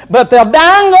position, but they'll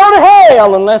die and go to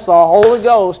hell unless the Holy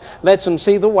Ghost lets them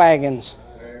see the wagons.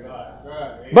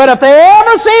 But if they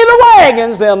ever see the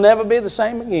wagons, they'll never be the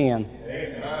same again.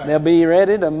 They'll be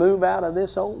ready to move out of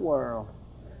this old world.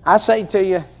 I say to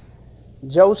you,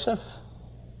 Joseph,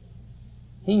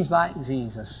 he's like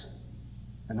Jesus.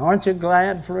 And aren't you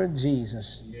glad for a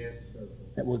Jesus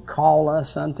that would call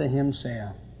us unto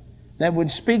Himself, that would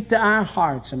speak to our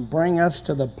hearts and bring us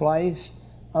to the place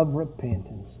of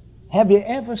repentance? Have you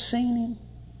ever seen Him?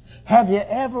 Have you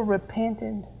ever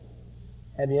repented?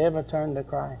 Have you ever turned to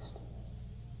Christ?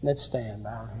 Let's stand, bow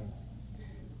our heads.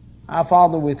 Our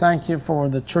Father, we thank You for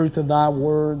the truth of Thy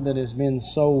Word that has been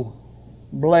so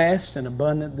blessed and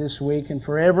abundant this week, and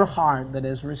for every heart that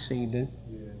has received it.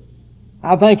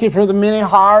 I thank You for the many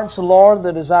hearts, Lord,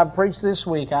 that as I preached this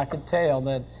week, I could tell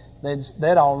that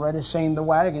they'd already seen the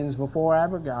wagons before I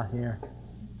ever got here.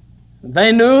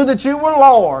 They knew that You were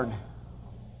Lord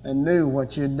and knew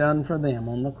what You'd done for them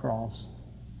on the cross.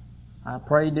 I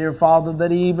pray, dear Father,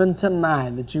 that even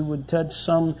tonight that You would touch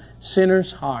some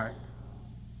sinner's heart,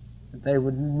 that they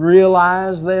would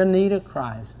realize their need of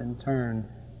Christ and turn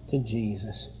to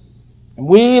Jesus. And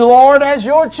we, Lord, as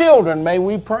Your children, may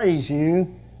we praise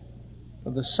You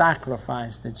for the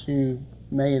sacrifice that You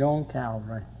made on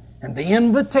Calvary and the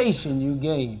invitation You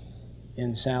gave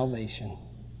in salvation.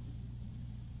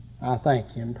 I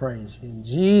thank You and praise You. In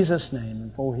Jesus' name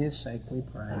and for His sake we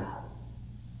pray.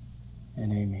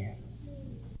 And amen.